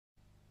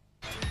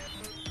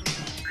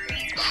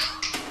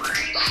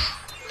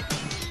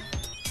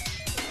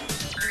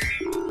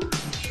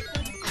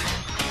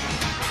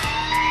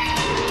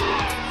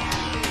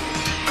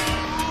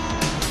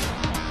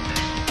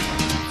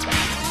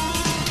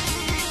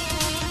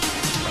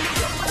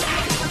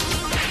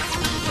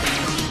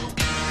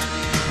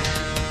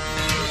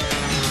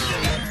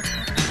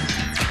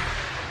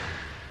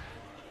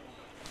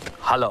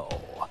Hello.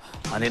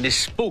 And in this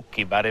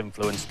spooky Bad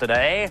Influence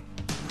today,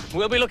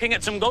 we'll be looking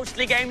at some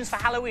ghostly games for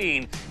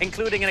Halloween,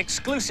 including an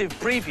exclusive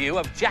preview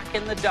of Jack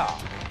in the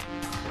Dark.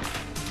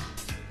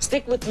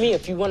 Stick with me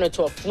if you run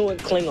into a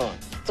fluent Klingon.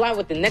 Fly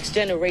with the next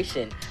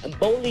generation and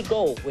boldly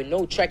go where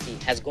no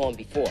Trekkie has gone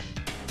before.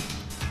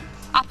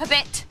 Up a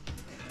bit,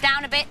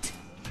 down a bit.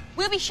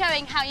 We'll be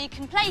showing how you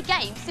can play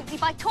games simply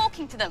by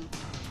talking to them.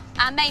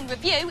 Our main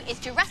review is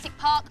Jurassic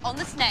Park on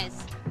the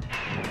SNES.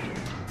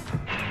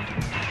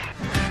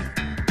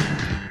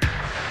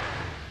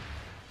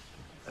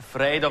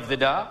 Afraid of the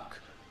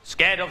dark?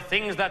 Scared of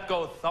things that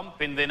go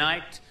thump in the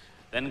night?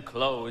 Then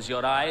close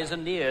your eyes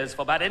and ears,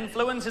 for Bad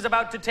Influence is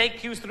about to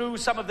take you through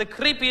some of the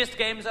creepiest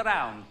games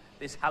around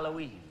this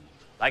Halloween.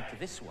 Like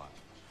this one.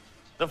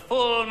 The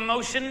full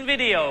motion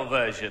video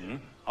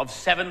version of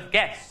Seventh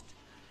Guest.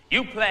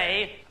 You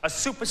play a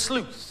super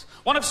sleuth,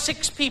 one of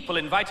 6 people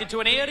invited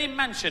to an eerie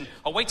mansion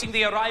awaiting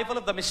the arrival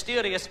of the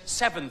mysterious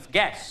seventh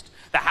guest.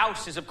 The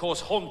house is, of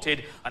course,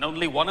 haunted, and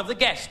only one of the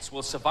guests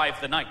will survive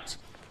the night.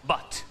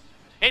 But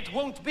it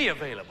won't be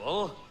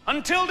available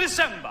until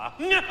December.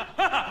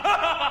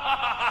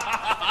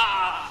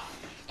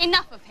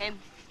 Enough of him.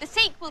 The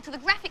sequel to the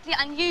graphically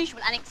unusual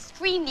and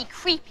extremely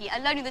creepy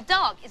Alone in the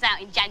Dark is out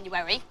in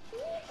January.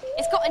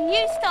 It's got a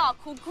new star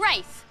called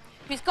Grace,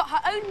 who's got her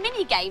own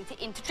mini-game to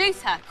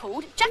introduce her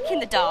called Jack in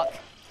the Dark.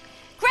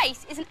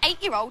 Grace is an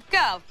 8-year-old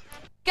girl.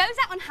 Goes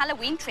out on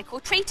Halloween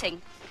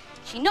trick-or-treating.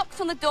 She knocks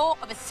on the door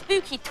of a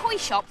spooky toy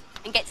shop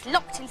and gets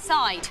locked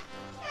inside.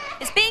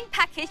 It's being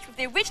packaged with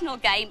the original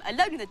game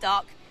Alone in the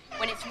Dark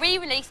when it's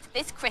re-released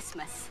this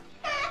Christmas.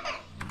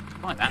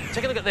 Right, man,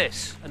 take a look at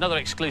this. Another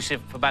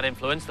exclusive for Bad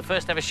Influence, the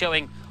first ever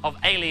showing of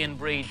Alien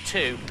Breed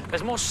 2.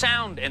 There's more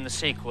sound in the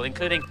sequel,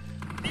 including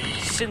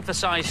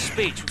synthesized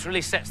speech, which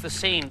really sets the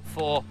scene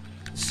for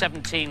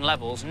 17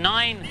 levels.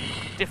 9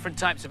 different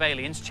types of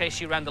aliens chase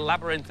you around the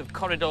labyrinth of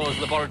corridors,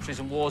 laboratories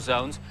and war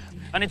zones.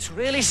 And it's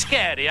really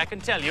scary, I can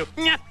tell you.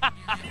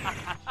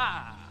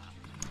 Are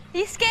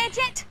you scared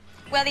yet?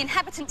 Well, the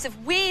inhabitants of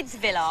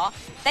Weirdsville are.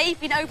 They've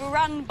been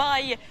overrun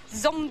by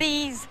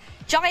zombies,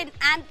 giant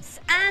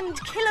ants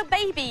and killer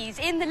babies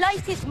in the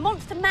latest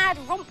Monster Mad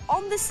romp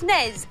on the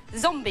SNES,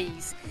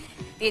 Zombies.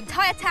 The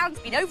entire town's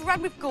been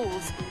overrun with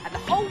ghouls and the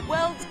whole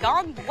world's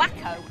gone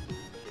wacko.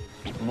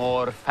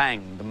 More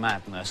fanged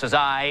madness as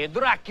I,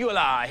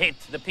 Dracula, hit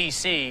the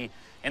PC.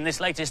 In this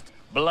latest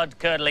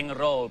blood-curdling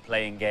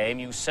role-playing game,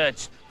 you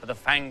search for the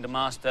Fanged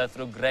Master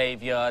through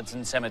graveyards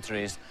and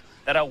cemeteries.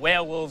 There are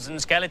werewolves and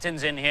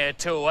skeletons in here,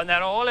 too, and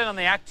they're all in on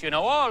the act, you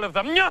know, all of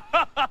them.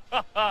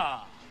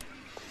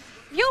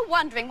 You're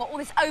wondering what all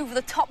this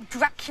over-the-top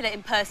Dracula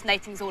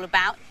impersonating's all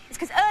about. It's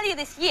because earlier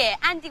this year,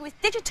 Andy was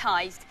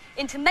digitised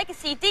into Mega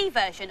CD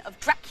version of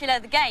Dracula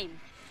the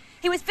game.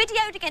 He was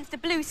videoed against a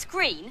blue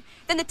screen,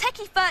 then the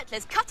techie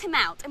Fertlers cut him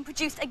out and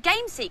produced a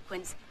game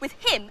sequence with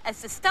him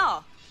as the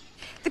star.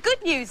 The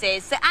good news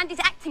is that Andy's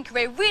acting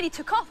career really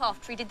took off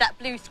after he did that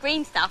blue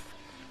screen stuff.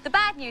 The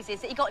bad news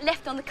is that he got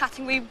left on the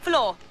cutting room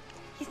floor.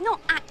 He's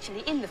not actually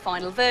in the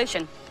final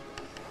version.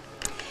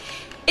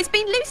 It's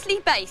been loosely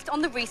based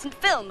on the recent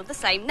film of the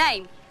same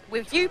name,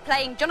 with you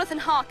playing Jonathan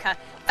Harker,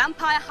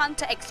 vampire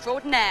hunter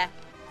extraordinaire.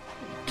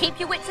 Keep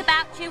your wits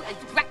about you, as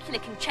Dracula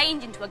can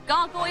change into a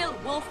gargoyle,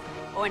 wolf,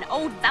 or an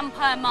old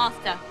vampire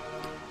master.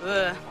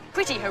 Ugh,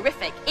 pretty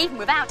horrific, even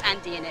without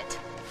Andy in it.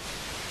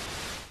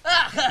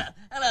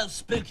 Hello,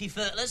 spooky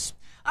Fertlers.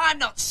 I'm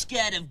not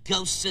scared of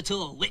ghosts at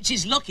all, which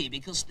is lucky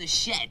because the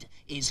shed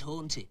is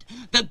haunted.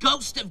 The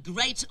ghost of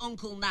Great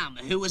Uncle Nam,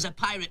 who was a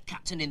pirate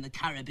captain in the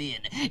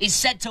Caribbean, is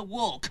said to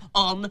walk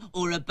on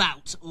or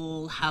about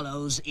All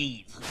Hallows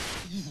Eve.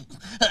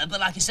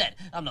 But like I said,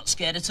 I'm not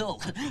scared at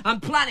all.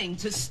 I'm planning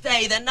to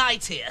stay the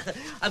night here.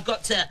 I've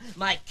got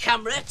my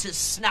camera to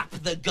snap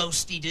the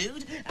ghosty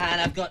dude,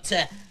 and I've got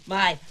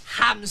my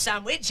ham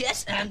sandwich,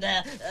 yes, and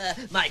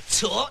my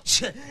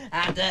torch,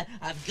 and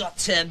I've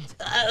got a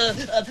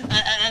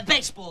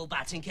baseball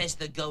bat in case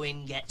the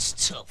going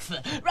gets tough.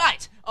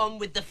 Right, on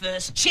with the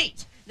first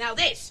cheat. Now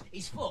this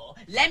is for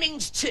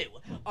Lemmings 2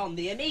 on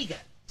the Amiga.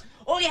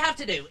 All you have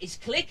to do is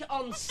click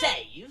on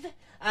save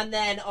and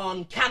then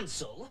on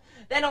cancel.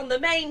 Then on the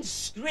main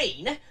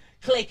screen,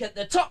 click at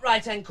the top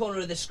right-hand corner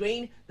of the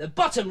screen, the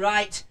bottom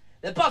right,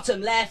 the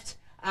bottom left,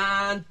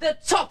 and the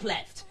top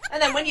left.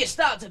 And then when you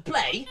start to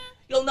play,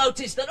 you'll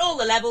notice that all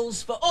the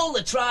levels for all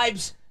the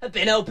tribes have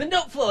been opened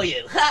up for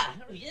you. Ha!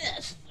 Oh,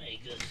 yes, very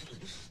good.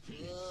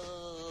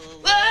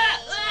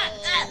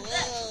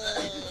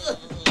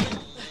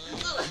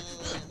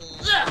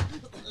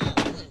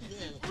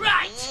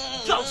 Right,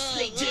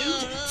 ghostly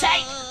dude,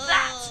 take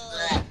that!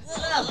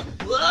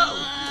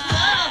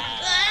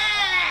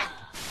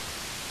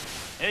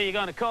 Who are you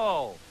going to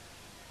call?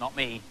 Not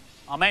me.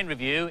 Our main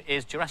review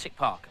is Jurassic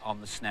Park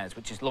on the SNES,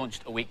 which is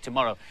launched a week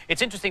tomorrow.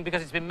 It's interesting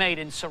because it's been made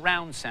in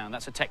surround sound.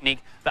 That's a technique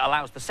that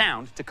allows the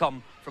sound to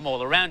come from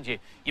all around you.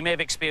 You may have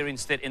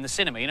experienced it in the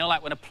cinema. You know,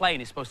 like when a plane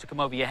is supposed to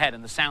come over your head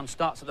and the sound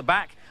starts at the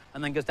back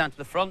and then goes down to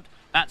the front?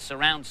 That's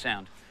surround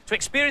sound. To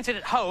experience it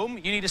at home,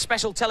 you need a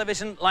special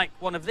television like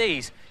one of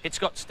these. It's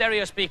got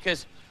stereo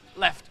speakers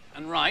left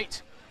and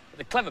right. But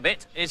the clever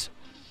bit is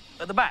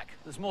at the back.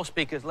 There's more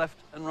speakers left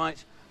and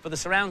right for the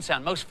surround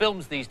sound. Most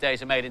films these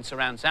days are made in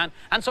surround sound,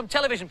 and some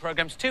television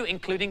programmes too,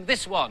 including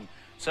this one.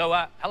 So,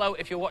 hello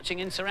if you're watching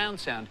in surround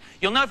sound.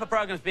 You'll know if a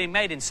programme's being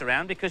made in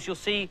surround because you'll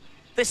see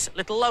this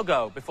little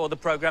logo before the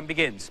programme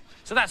begins.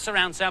 So that's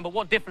surround sound, but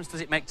what difference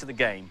does it make to the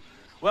game?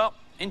 Well,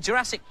 in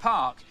Jurassic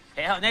Park,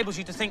 it enables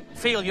you to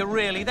feel you're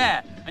really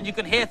there, and you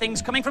can hear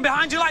things coming from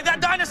behind you like that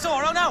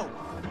dinosaur. Oh no!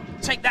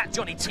 Take that,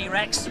 Johnny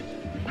T-Rex.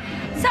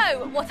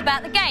 So, what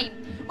about the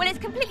game? Well, it's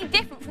completely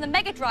different from the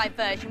Mega Drive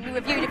version we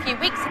reviewed a few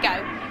weeks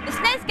ago. The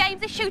SNES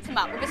game's a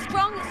shoot-'em-up with a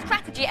strong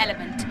strategy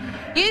element.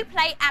 You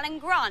play Alan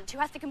Grant, who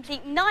has to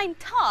complete 9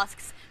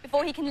 tasks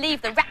before he can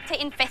leave the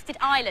raptor-infested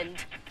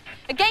island.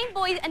 The Game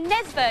Boy and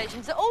NES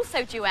versions are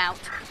also due out.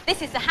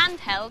 This is the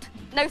handheld.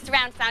 No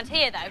surround sound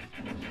here, though.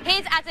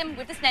 Here's Adam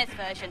with the SNES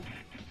version.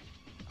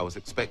 I was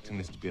expecting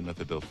this to be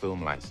another dull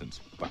film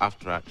license, but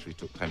after I actually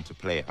took time to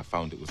play it, I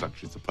found it was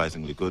actually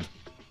surprisingly good.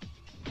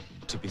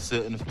 To be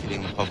certain of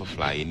killing the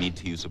hoverfly, you need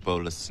to use a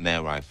bowler's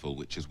snare rifle,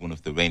 which is one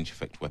of the range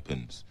effect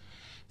weapons.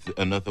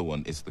 Another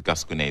one is the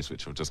gas grenades,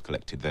 which I've just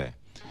collected there.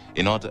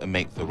 In order to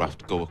make the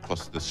raft go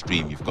across the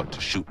stream, you've got to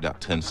shoot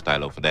that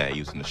turnstile over there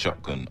using a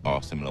shotgun or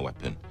a similar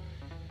weapon.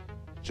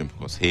 Jump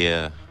across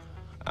here,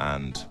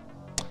 and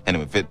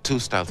anyway, there are 2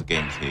 styles of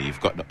games here.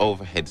 You've got the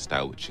overhead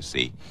style, which you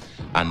see,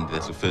 and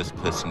there's a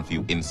first-person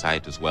view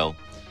inside as well.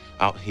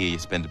 Out here, you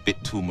spend a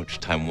bit too much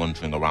time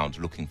wandering around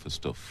looking for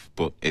stuff,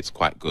 but it's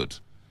quite good.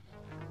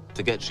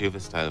 To get the other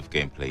style of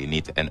gameplay, you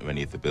need to enter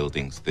any of the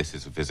buildings. This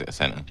is a visitor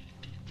centre.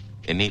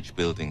 In each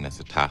building, there's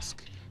a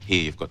task.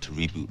 Here, you've got to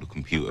reboot the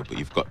computer, but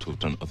you've got to have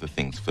done other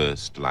things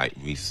first, like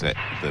reset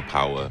the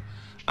power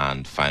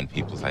and find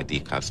people's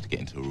ID cards to get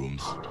into the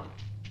rooms.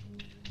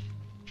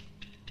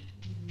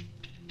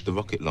 The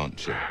rocket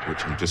launcher,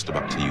 which I'm just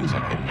about to use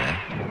on him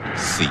there,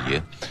 see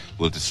ya,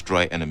 will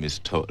destroy enemies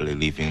totally,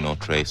 leaving no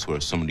trace,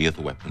 whereas some of the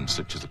other weapons,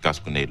 such as a gas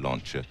grenade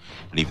launcher,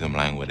 leave them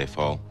lying where they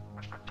fall.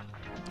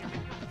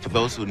 For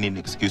those who need an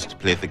excuse to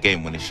play the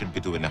game when they should be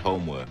doing their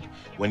homework,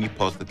 when you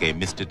pause the game,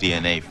 Mr.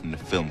 DNA from the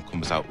film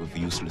comes out with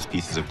useless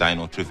pieces of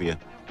dino trivia.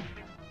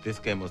 This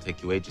game will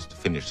take you ages to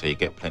finish, so you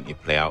get plenty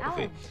of play out of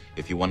it.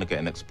 If you want to get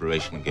an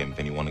exploration game,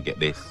 then you want to get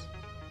this.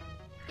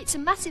 It's a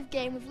massive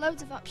game with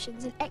loads of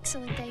options and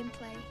excellent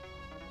gameplay.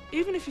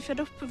 Even if you're fed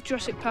up with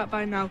Jurassic Park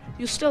by now,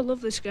 you'll still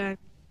love this game.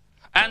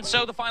 And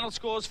so the final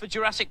scores for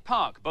Jurassic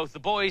Park. Both the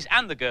boys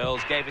and the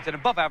girls gave it an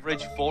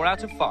above-average 4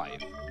 out of 5.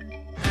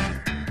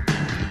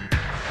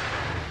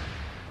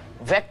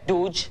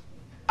 Vekduj,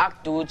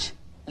 Akduj,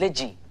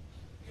 Liji.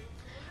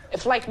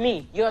 If, like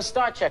me, you're a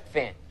Star Trek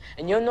fan,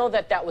 and you'll know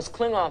that was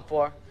Klingon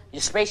for,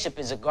 your spaceship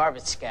is a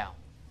garbage scow.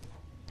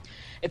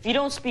 If you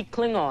don't speak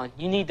Klingon,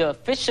 you need the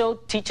official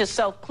Teach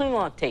Yourself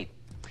Klingon tape.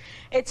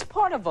 It's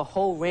part of a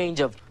whole range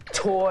of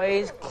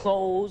toys,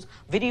 clothes,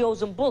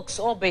 videos, and books,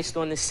 all based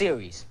on the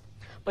series.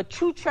 But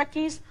true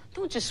Trekkies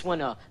don't just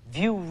want to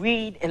view,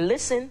 read, and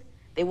listen.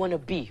 They want to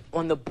be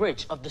on the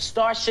bridge of the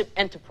Starship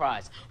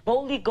Enterprise,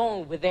 boldly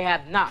going where they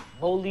have not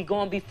boldly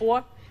gone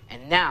before,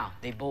 and now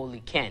they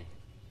boldly can.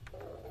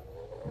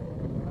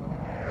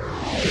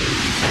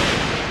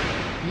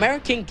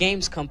 American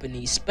games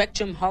company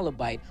Spectrum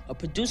Holobyte are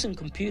producing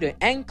computer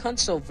and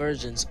console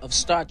versions of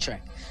Star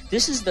Trek.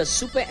 This is the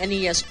Super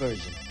NES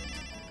version.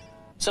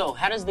 So,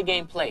 how does the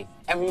game play?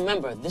 And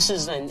remember, this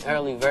is an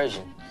early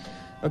version.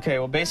 Okay,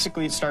 well,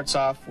 basically it starts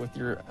off with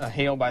you're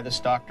hailed by this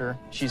doctor.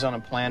 She's on a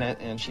planet,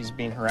 and she's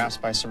being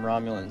harassed by some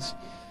Romulans.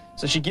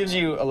 So she gives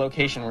you a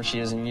location where she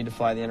is, and you need to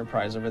fly the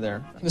Enterprise over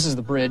there. This is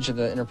the bridge of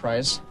the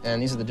Enterprise,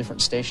 and these are the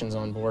different stations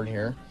on board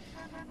here.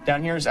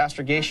 Down here is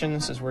astrogation.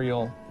 This is where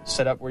you'll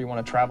set up where you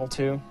want to travel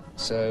to.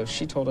 So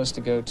she told us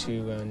to go to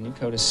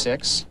Nucota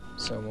 6,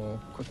 so we'll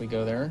quickly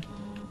go there.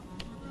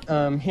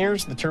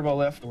 Here's the turbo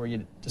lift, where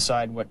you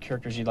decide what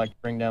characters you'd like to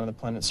bring down to the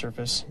planet's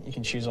surface. You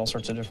can choose all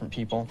sorts of different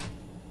people.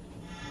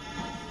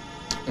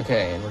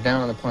 Okay, and we're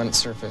down on the planet's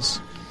surface.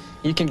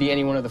 You can be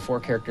any one of the 4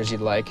 characters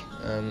you'd like.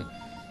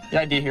 The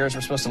idea here is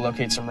we're supposed to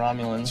locate some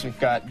Romulans. We've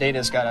got,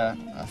 Data's got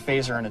a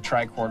phaser and a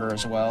tricorder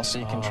as well, so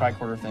you can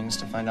tricorder things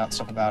to find out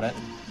stuff about it.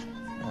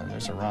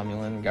 There's a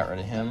Romulan, we got rid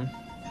of him.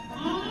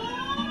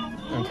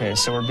 Okay,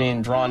 so we're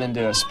being drawn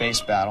into a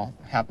space battle.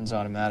 It happens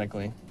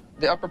automatically.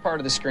 The upper part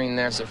of the screen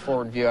there is a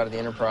forward view out of the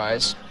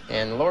Enterprise,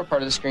 and the lower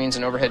part of the screen is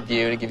an overhead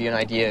view to give you an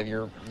idea of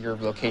your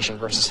location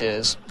versus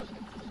his.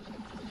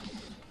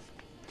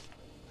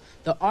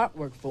 The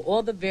artwork for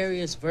all the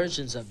various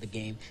versions of the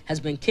game has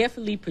been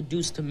carefully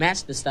produced to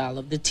match the style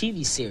of the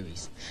TV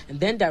series, and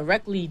then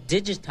directly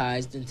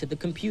digitized into the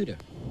computer.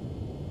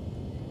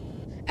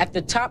 At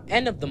the top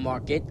end of the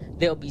market,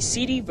 there'll be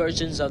CD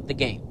versions of the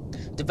game.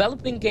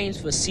 Developing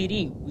games for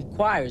CD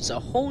requires a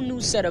whole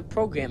new set of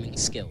programming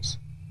skills.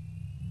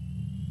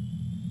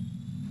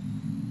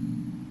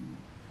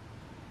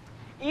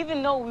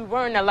 Even though we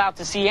weren't allowed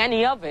to see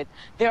any of it,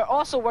 they're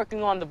also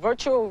working on the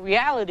virtual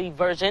reality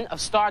version of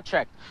Star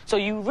Trek, so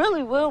you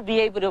really will be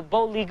able to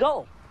boldly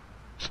go.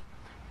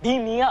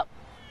 Beam me up.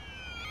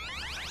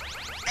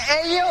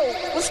 Hey, yo,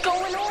 what's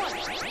going on?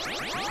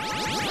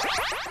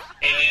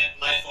 Alien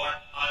life form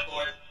on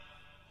board.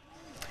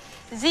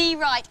 Z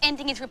Wright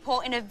ending his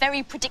report in a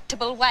very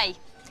predictable way.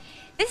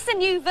 This is a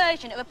new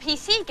version of a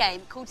PC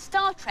game called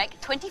Star Trek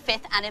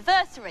 25th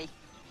Anniversary.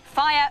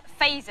 Fire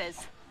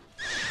phasers.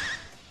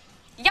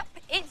 Yup,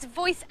 it's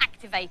voice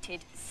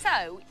activated,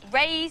 so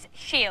raise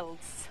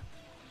shields.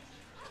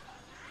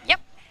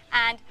 Yep,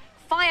 and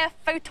fire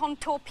photon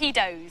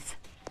torpedoes.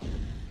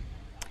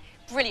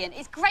 Brilliant,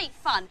 it's great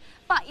fun,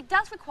 but it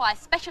does require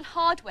special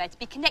hardware to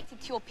be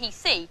connected to your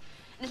PC,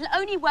 and it'll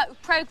only work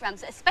with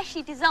programs that are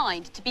specially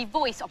designed to be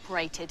voice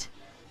operated.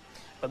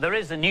 But there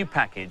is a new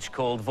package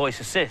called Voice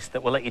Assist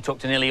that will let you talk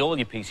to nearly all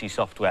your PC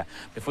software.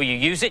 Before you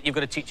use it, you've got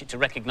to teach it to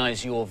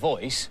recognise your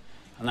voice,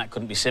 and that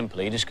couldn't be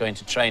simple. You just go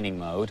into training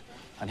mode,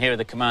 and here are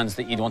the commands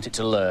that you'd want it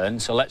to learn.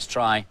 So let's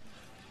try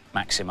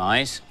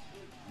maximise.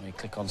 We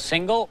click on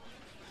single,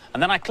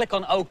 and then I click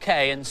on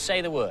OK and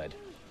say the word,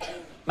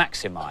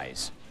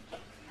 maximise.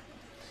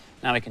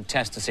 Now we can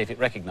test to see if it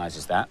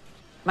recognises that.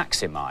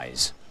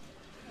 Maximise.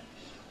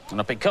 And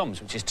up it comes,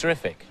 which is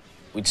terrific.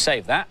 We'd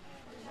save that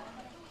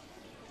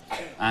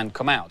and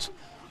come out.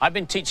 I've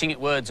been teaching it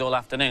words all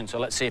afternoon, so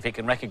let's see if it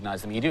can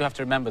recognise them. You do have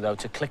to remember, though,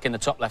 to click in the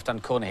top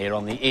left-hand corner here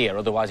on the ear,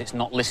 otherwise it's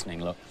not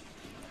listening, look.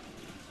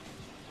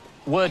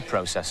 Word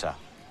processor.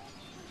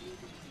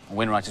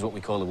 WinWrite is what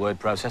we call the word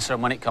processor,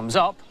 and when it comes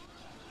up,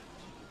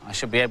 I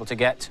should be able to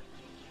get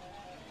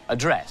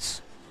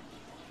address.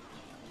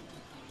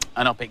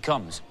 And up it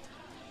comes.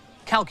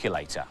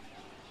 Calculator.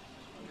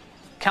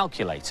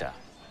 Calculator.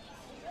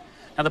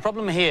 Now, the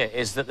problem here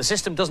is that the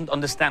system doesn't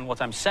understand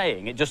what I'm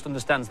saying, it just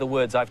understands the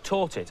words I've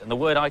taught it. And the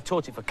word I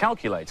taught it for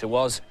calculator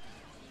was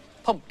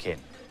pumpkin.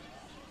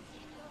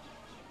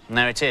 And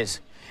there it is.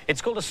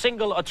 It's called a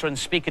single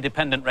utterance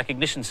speaker-dependent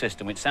recognition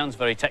system, which sounds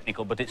very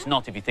technical, but it's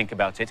not if you think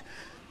about it.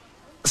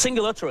 A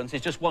single utterance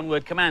is just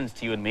one-word commands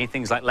to you and me,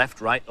 things like left,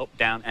 right, up,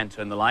 down,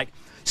 enter, and the like.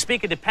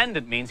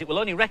 Speaker-dependent means it will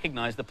only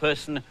recognise the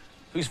person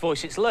whose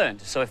voice it's learned.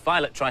 So if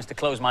Violet tries to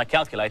close my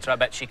calculator, I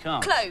bet she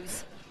can't.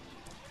 Close.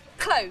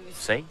 Close.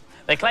 See?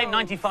 They claim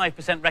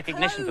 95%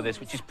 recognition for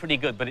this, which is pretty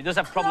good, but it does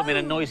have a problem in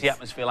a noisy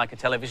atmosphere like a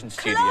television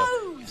studio.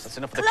 That's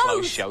enough of the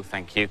close show,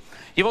 thank you.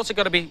 You've also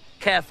got to be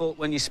careful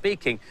when you're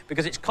speaking,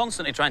 because it's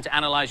constantly trying to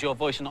analyse your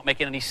voice and not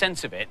making any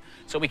sense of it,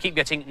 so we keep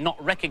getting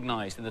not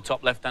recognised in the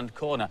top left-hand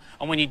corner.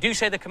 And when you do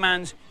say the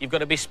commands, you've got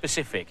to be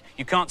specific.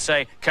 You can't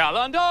say,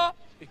 calendar,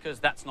 because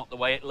that's not the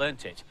way it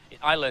learnt it.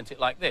 I learnt it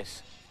like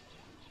this.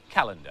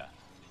 Calendar.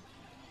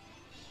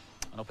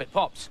 And up it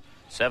pops.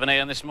 7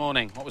 a.m. this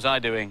morning. What was I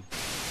doing?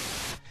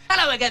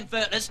 Hello again,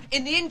 Furtlers.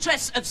 In the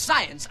interests of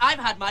science, I've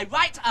had my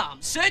right arm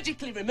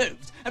surgically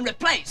removed and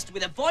replaced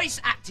with a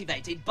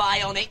voice-activated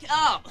bionic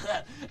arm.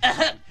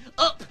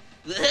 Up.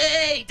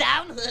 Hey,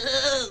 down.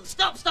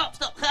 Stop, stop,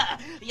 stop.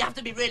 You have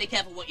to be really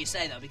careful what you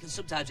say, though, because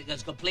sometimes it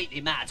goes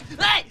completely mad.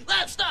 Hey,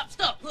 whoa, stop,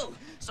 stop. Whoa.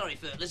 Sorry,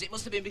 Furtlers, it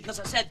must have been because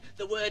I said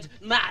the word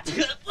mad.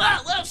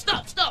 Whoa,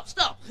 stop, stop,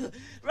 stop.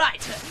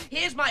 Right,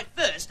 here's my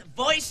first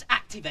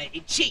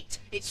voice-activated cheat.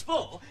 It's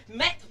for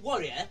Mech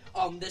Warrior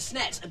on the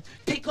SNES.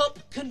 Pick up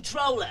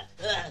controller.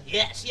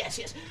 Yes, yes,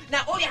 yes.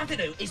 Now, all you have to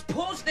do is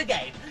pause the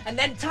game and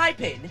then type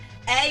in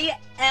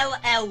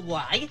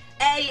A-L-L-Y,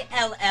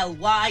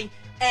 A-L-L-Y,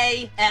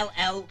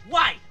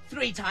 A-L-L-Y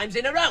 3 times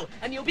in a row,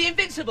 and you'll be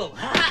invincible.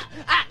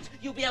 And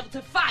you'll be able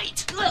to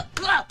fight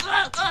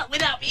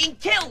without being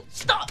killed.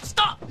 Stop,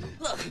 stop.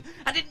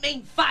 I didn't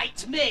mean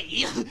fight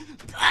me.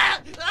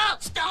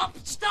 Stop,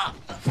 stop.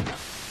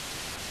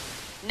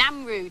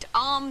 Namrud,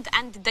 armed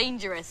and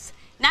dangerous.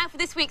 Now for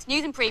this week's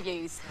news and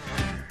previews.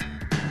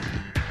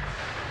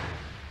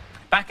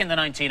 Back in the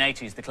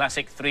 1980s, the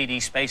classic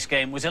 3D space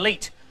game was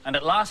Elite, and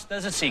at last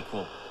there's a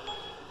sequel.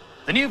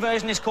 The new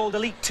version is called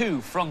Elite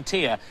 2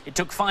 Frontier. It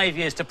took 5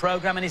 years to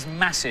program and is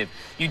massive.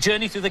 You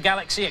journey through the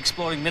galaxy,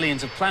 exploring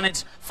millions of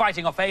planets,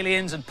 fighting off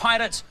aliens and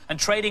pirates, and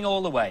trading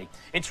all the way.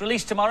 It's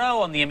released tomorrow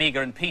on the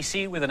Amiga and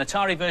PC, with an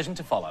Atari version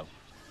to follow.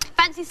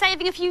 Fancy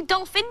saving a few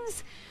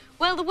dolphins?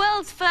 Well, the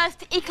world's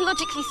first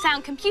ecologically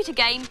sound computer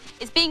game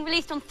is being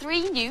released on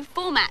 3 new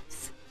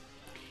formats.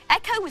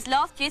 Echo was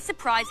last year's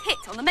surprise hit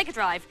on the Mega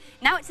Drive.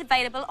 Now it's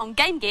available on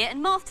Game Gear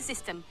and Master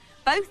System.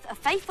 Both are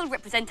faithful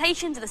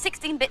representations of the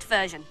 16-bit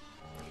version.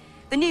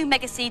 The new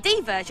Mega CD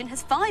version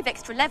has 5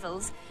 extra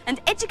levels, an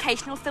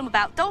educational film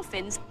about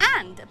dolphins,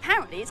 and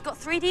apparently it's got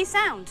 3D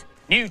sound.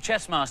 New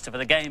Chessmaster for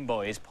the Game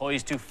Boy is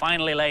poised to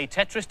finally lay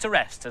Tetris to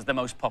rest as the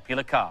most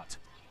popular cart.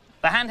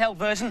 The handheld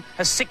version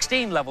has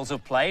 16 levels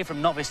of play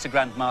from novice to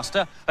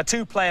grandmaster, a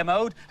 2-player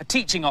mode, a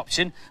teaching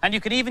option, and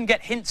you can even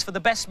get hints for the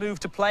best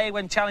move to play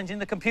when challenging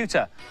the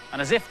computer.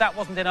 And as if that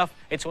wasn't enough,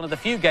 it's one of the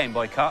few Game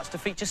Boy carts to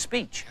feature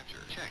speech.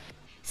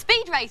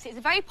 Speed Racer is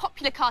a very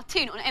popular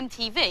cartoon on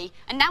MTV,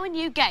 and now a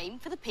new game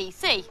for the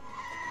PC.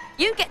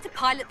 You get to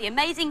pilot the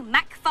amazing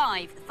Mach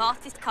 5, the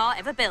fastest car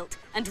ever built,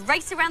 and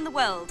race around the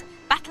world,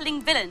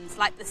 battling villains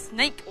like the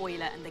Snake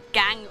Oiler and the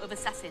Gang of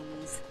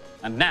Assassins.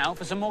 And now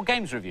for some more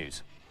games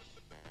reviews.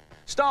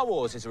 Star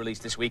Wars is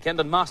released this weekend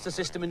on Master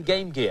System and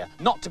Game Gear,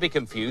 not to be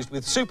confused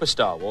with Super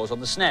Star Wars on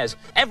the SNES.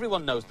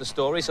 Everyone knows the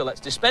story, so let's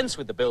dispense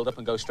with the build-up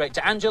and go straight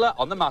to Angela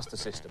on the Master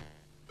System.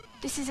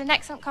 This is an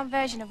excellent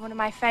conversion of one of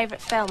my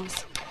favourite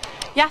films.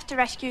 You have to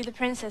rescue the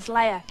Princess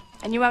Leia,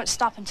 and you won't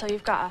stop until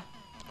you've got her.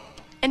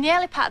 In the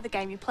early part of the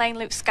game, you're playing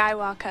Luke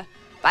Skywalker,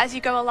 but as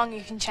you go along,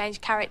 you can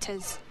change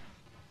characters.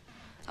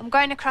 I'm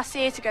going across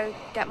here to go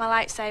get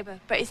my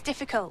lightsaber, but it's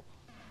difficult.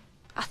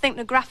 I think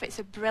the graphics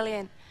are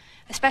brilliant,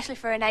 especially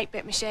for an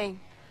 8-bit machine.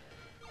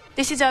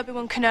 This is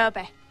Obi-Wan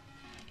Kenobi.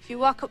 If you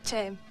walk up to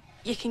him,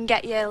 you can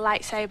get your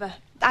lightsaber.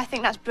 I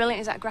think that's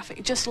brilliant as that graphic.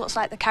 It just looks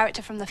like the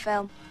character from the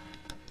film.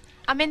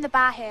 I'm in the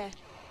bar here.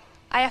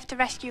 I have to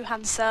rescue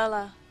Han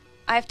Solo.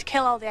 I have to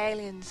kill all the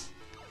aliens.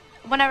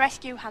 And when I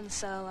rescue Han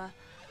Solo,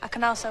 I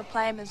can also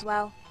play him as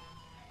well.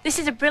 This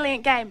is a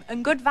brilliant game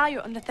and good value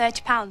at under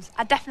 £30.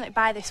 I'd definitely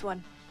buy this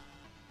one.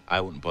 I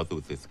wouldn't bother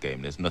with this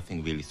game. There's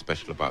nothing really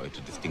special about it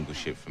to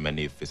distinguish it from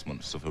any of this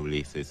month's other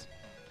releases.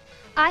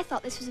 I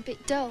thought this was a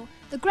bit dull.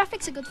 The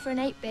graphics are good for an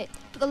 8-bit,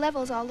 but the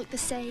levels all look the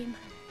same.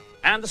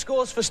 And the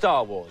scores for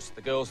Star Wars.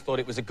 The girls thought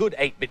it was a good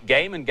 8-bit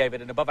game and gave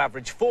it an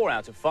above-average 4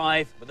 out of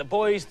 5, but the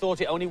boys thought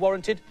it only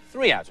warranted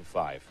 3 out of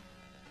 5.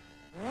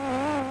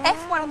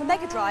 F1 on the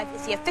Mega Drive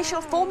is the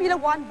official Formula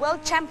 1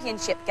 World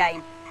Championship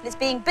game, and it's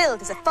being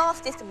billed as the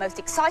fastest and most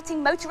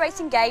exciting motor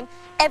racing game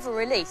ever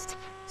released.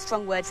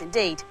 Strong words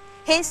indeed.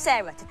 Here's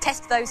Sarah to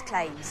test those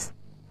claims.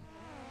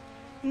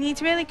 You need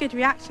really good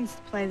reactions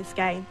to play this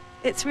game.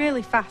 It's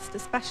really fast,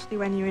 especially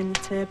when you're in the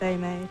turbo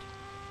mode.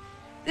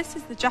 This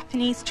is the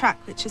Japanese track,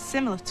 which is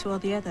similar to all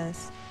the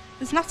others.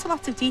 There's not a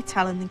lot of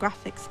detail in the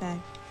graphics though.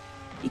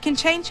 You can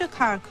change your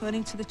car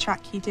according to the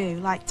track you do,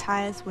 like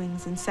tyres,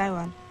 wings and so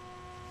on.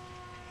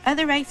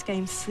 Other race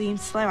games seem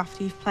slow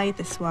after you've played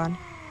this one.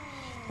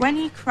 When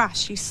you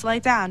crash, you slow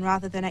down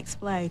rather than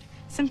explode.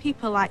 Some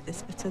people like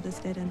this, but others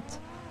didn't.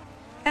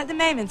 At the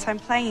moment, I'm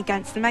playing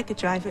against the Mega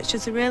Drive, which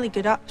is a really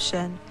good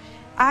option.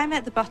 I'm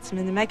at the bottom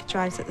and the Mega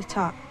Drive's at the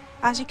top.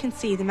 As you can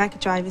see, the Mega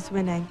Drive is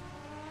winning.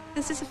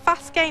 This is a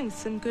fast game with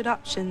some good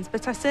options,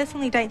 but I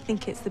certainly don't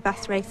think it's the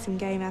best racing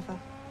game ever.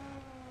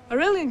 I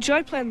really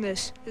enjoy playing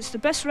this. It's the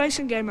best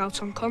racing game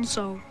out on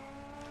console.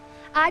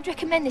 I'd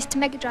recommend this to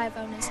Mega Drive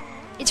owners.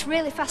 It's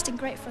really fast and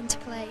great fun to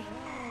play.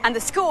 And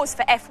the scores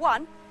for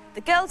F1,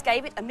 the girls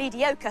gave it a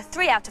mediocre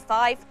 3 out of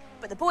 5,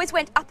 but the boys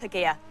went up a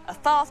gear, a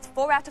fast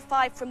 4 out of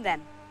 5 from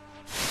them.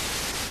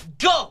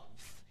 Golf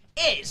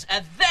is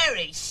a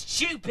very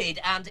stupid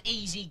and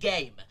easy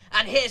game.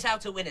 And here's how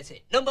to win at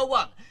it. Number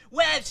 1,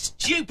 wear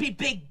stupid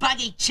big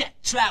baggy check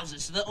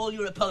trousers so that all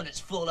your opponents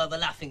fall over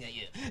laughing at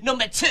you.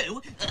 Number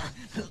 2,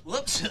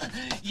 whoops,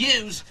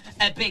 use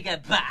a bigger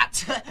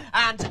bat.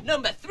 And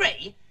number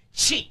 3,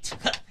 cheat.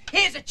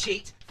 Here's a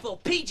cheat for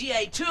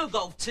PGA Tour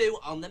Golf 2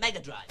 on the Mega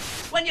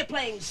Drive. When you're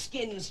playing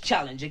Skins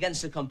Challenge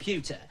against a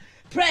computer,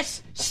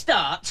 press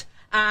Start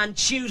and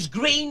choose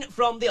green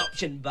from the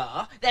option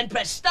bar, then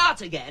press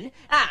Start again,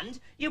 and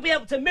you'll be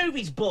able to move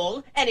his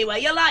ball anywhere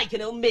you like,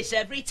 and he'll miss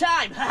every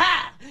time.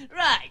 Ha-ha!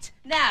 Right,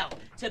 now,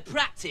 to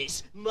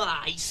practice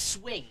my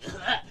swing.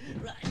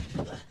 Right.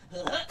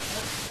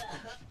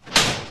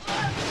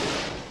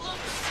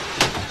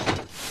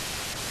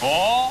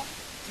 4,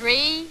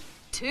 3,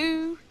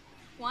 2,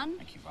 1.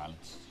 Thank you, Violet.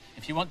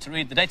 If you want to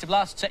read the data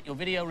blast, set your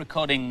video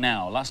recording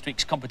now. Last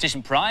week's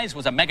competition prize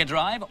was a Mega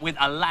Drive with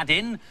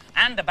Aladdin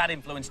and a Bad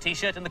Influence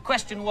t-shirt, and the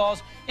question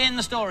was, in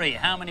the story,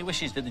 how many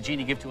wishes did the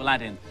genie give to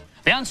Aladdin?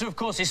 The answer, of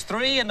course, is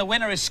 3, and the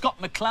winner is Scott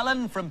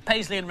McClellan from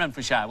Paisley in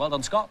Renfrewshire. Well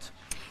done, Scott.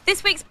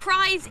 This week's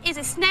prize is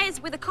a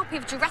SNES with a copy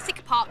of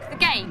Jurassic Park the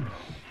game.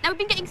 Now, we've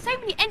been getting so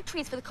many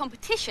entries for the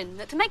competition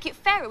that to make it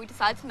fairer, we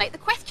decided to make the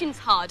questions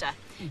harder.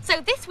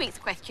 So this week's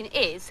question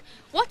is,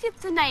 what is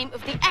the name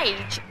of the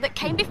age that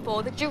came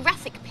before the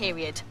Jurassic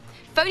period?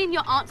 Phone in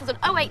your answers on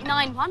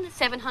 0891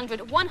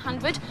 700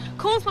 100.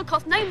 Calls will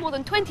cost no more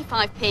than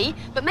 25p,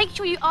 but make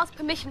sure you ask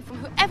permission from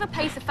whoever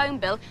pays the phone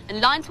bill,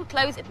 and lines will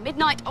close at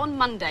midnight on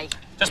Monday.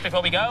 Just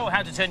before we go,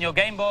 how to turn your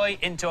Game Boy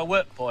into a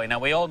work boy. Now,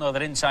 we all know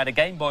that inside a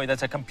Game Boy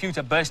there's a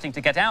computer bursting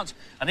to get out,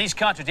 and these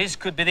cartridges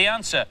could be the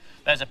answer.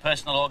 There's a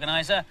personal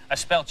organiser, a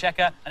spell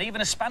checker, and even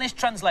a Spanish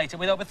translator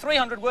with over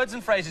 300 words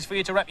and phrases for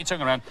you to wrap your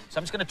tongue around. So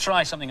I'm just going to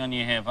try something on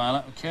you here,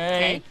 Violet,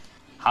 OK?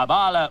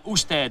 Habala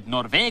usted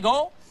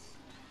Norvego?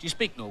 Do you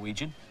speak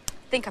Norwegian? I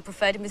think I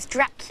preferred him as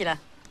Dracula.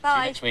 See Bye.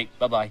 you next week.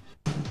 Bye-bye.